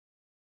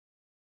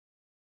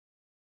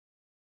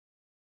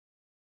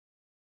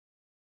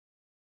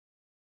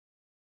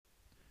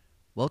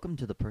Welcome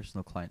to the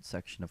Personal Client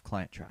section of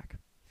ClientTrack.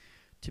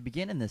 To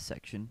begin in this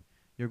section,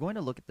 you're going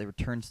to look at the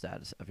return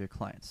status of your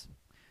clients.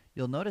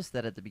 You'll notice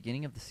that at the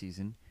beginning of the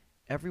season,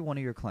 every one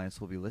of your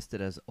clients will be listed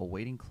as a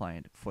waiting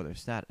client for their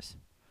status.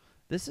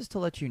 This is to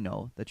let you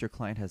know that your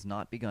client has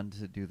not begun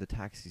to do the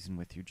tax season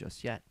with you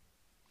just yet.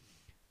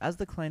 As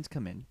the clients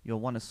come in,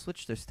 you'll want to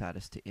switch their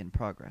status to in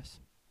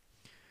progress.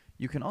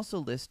 You can also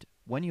list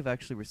when you've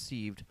actually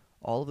received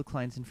all of the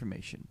client's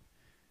information.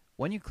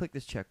 When you click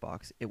this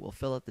checkbox, it will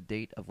fill out the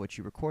date of which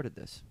you recorded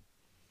this.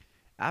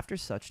 After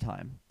such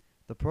time,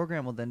 the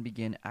program will then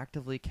begin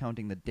actively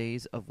counting the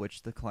days of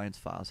which the client's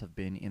files have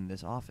been in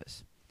this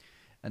office,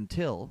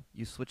 until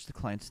you switch the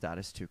client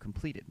status to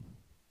completed.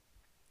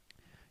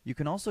 You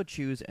can also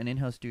choose an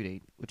in-house due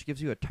date, which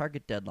gives you a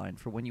target deadline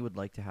for when you would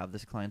like to have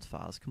this client's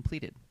files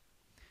completed.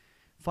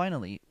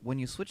 Finally, when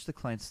you switch the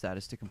client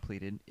status to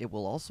completed, it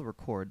will also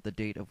record the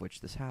date of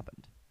which this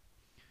happened.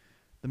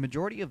 The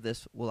majority of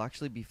this will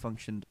actually be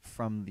functioned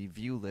from the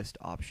View List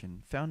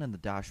option found in the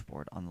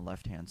dashboard on the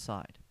left-hand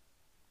side.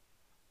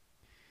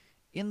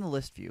 In the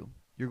list view,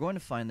 you're going to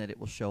find that it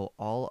will show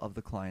all of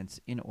the clients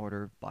in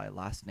order by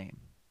last name.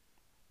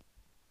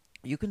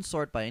 You can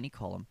sort by any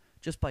column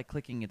just by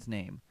clicking its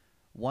name,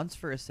 once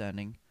for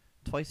ascending,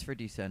 twice for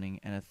descending,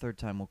 and a third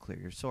time will clear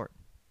your sort.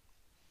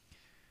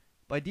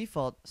 By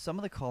default, some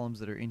of the columns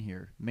that are in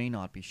here may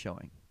not be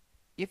showing.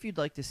 If you'd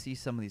like to see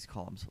some of these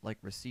columns, like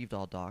received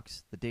all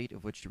docs, the date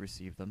of which you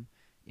received them,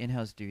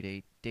 in-house due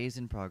date, days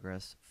in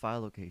progress,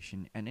 file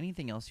location, and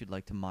anything else you'd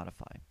like to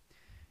modify,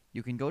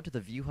 you can go to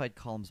the View Hide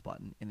Columns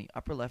button in the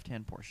upper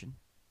left-hand portion,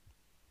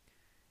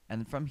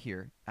 and from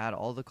here, add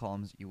all the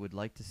columns you would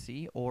like to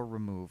see or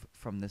remove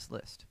from this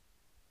list.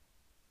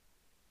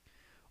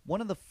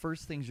 One of the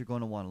first things you're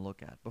going to want to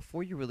look at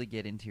before you really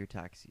get into your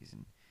tax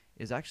season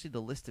is actually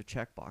the list of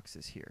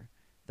checkboxes here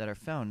that are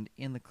found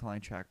in the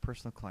ClientTrack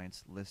Personal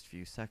Clients List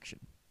View section.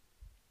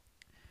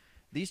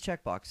 These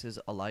checkboxes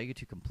allow you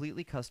to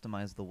completely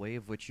customize the way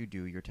of which you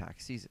do your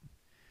tax season.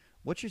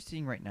 What you're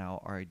seeing right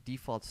now are a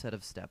default set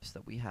of steps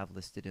that we have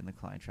listed in the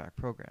ClientTrack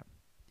program.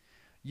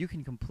 You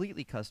can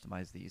completely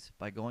customize these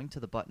by going to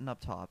the button up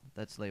top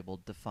that's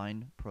labeled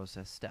Define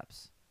Process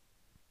Steps.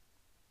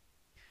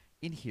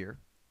 In here,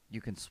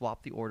 you can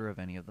swap the order of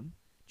any of them,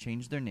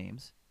 change their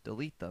names,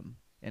 delete them,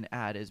 and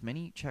add as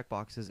many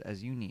checkboxes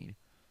as you need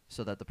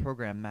so that the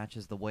program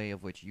matches the way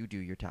of which you do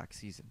your tax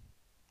season.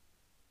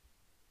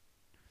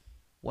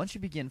 Once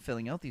you begin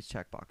filling out these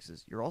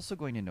checkboxes, you're also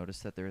going to notice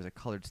that there is a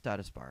colored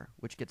status bar,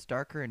 which gets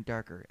darker and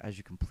darker as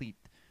you complete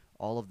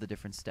all of the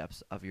different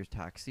steps of your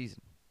tax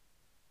season.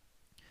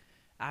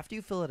 After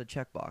you fill out a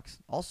checkbox,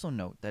 also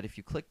note that if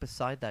you click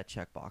beside that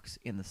checkbox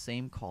in the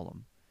same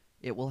column,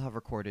 it will have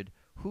recorded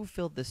who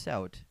filled this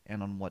out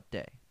and on what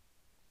day.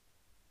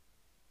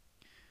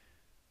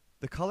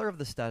 The color of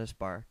the status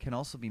bar can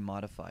also be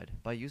modified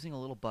by using a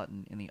little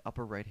button in the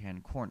upper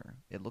right-hand corner.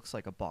 It looks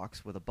like a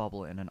box with a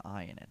bubble and an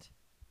eye in it.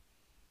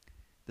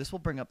 This will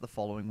bring up the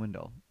following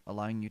window,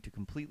 allowing you to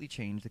completely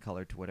change the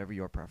color to whatever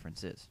your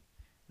preference is.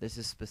 This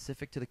is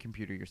specific to the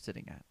computer you're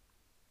sitting at.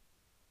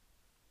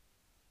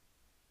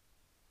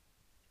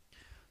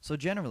 So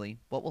generally,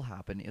 what will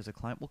happen is a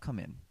client will come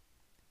in,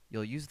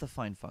 you'll use the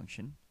find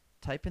function,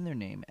 type in their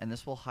name, and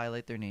this will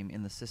highlight their name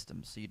in the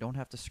system so you don't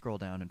have to scroll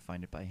down and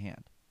find it by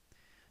hand.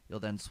 You'll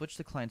then switch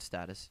the client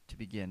status to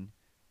begin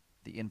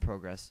the in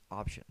progress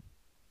option.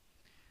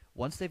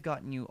 Once they've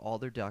gotten you all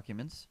their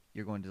documents,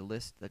 you're going to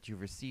list that you've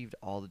received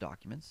all the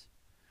documents,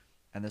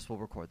 and this will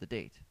record the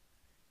date.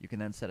 You can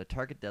then set a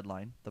target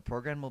deadline, the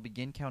program will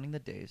begin counting the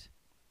days,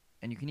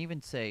 and you can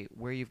even say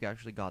where you've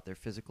actually got their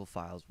physical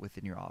files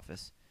within your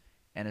office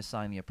and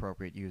assign the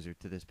appropriate user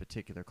to this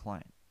particular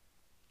client.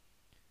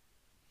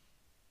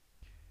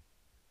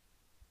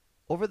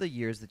 Over the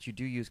years that you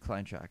do use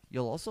ClientTrack,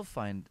 you'll also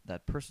find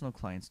that personal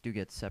clients do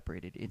get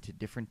separated into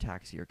different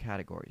tax year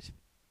categories.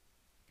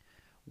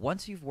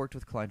 Once you've worked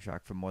with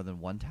ClientTrack for more than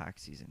one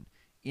tax season,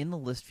 in the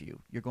list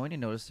view, you're going to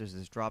notice there's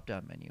this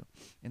drop-down menu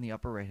in the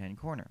upper right-hand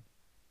corner.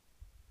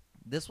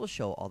 This will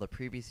show all the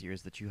previous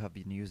years that you have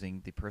been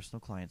using the personal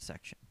client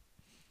section.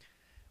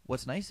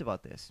 What's nice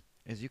about this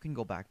is you can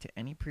go back to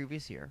any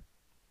previous year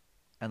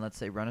and let's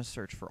say run a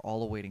search for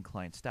all awaiting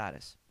client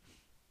status.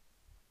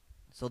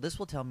 So this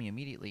will tell me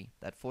immediately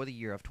that for the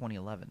year of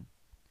 2011,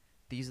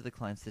 these are the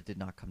clients that did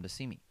not come to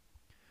see me.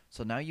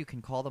 So now you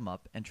can call them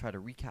up and try to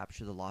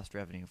recapture the lost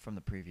revenue from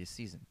the previous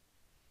season.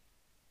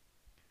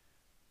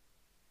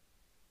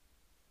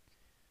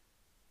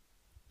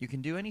 You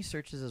can do any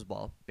searches as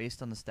well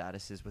based on the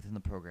statuses within the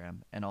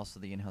program and also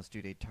the in-house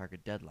due date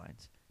target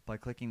deadlines by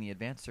clicking the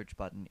advanced search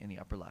button in the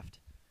upper left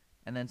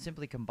and then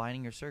simply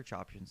combining your search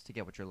options to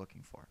get what you're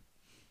looking for.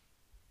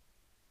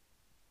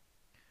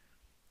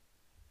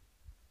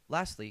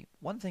 Lastly,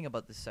 one thing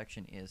about this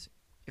section is,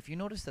 if you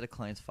notice that a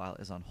client's file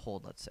is on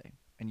hold, let's say,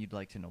 and you'd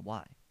like to know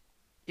why,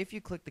 if you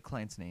click the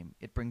client's name,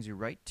 it brings you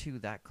right to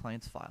that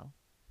client's file,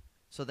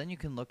 so then you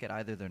can look at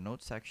either their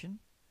notes section,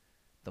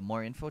 the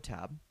More Info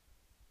tab,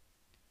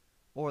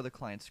 or the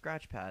client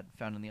scratch pad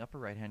found in the upper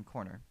right-hand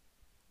corner,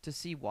 to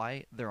see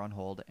why they're on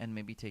hold and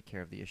maybe take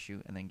care of the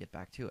issue and then get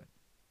back to it.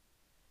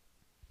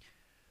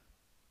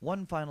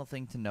 One final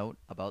thing to note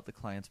about the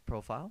client's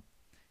profile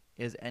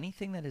is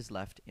anything that is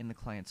left in the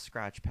client's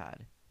scratch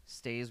pad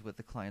stays with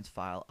the client's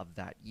file of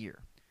that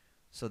year.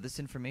 So this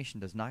information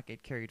does not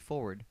get carried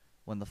forward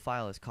when the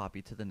file is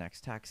copied to the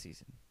next tax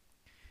season.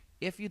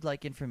 If you'd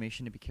like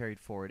information to be carried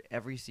forward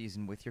every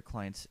season with your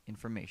client's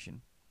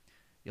information,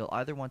 you'll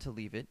either want to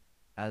leave it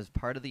as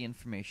part of the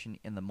information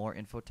in the More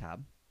Info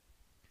tab,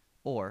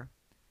 or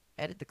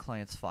edit the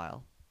client's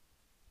file,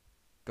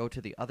 go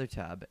to the Other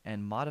tab,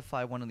 and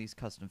modify one of these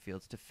custom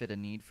fields to fit a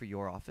need for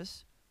your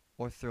office,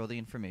 or throw the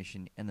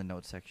information in the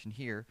Notes section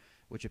here,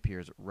 which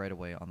appears right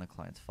away on the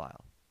client's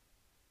file.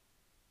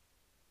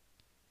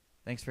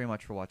 Thanks very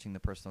much for watching the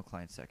Personal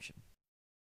Client section.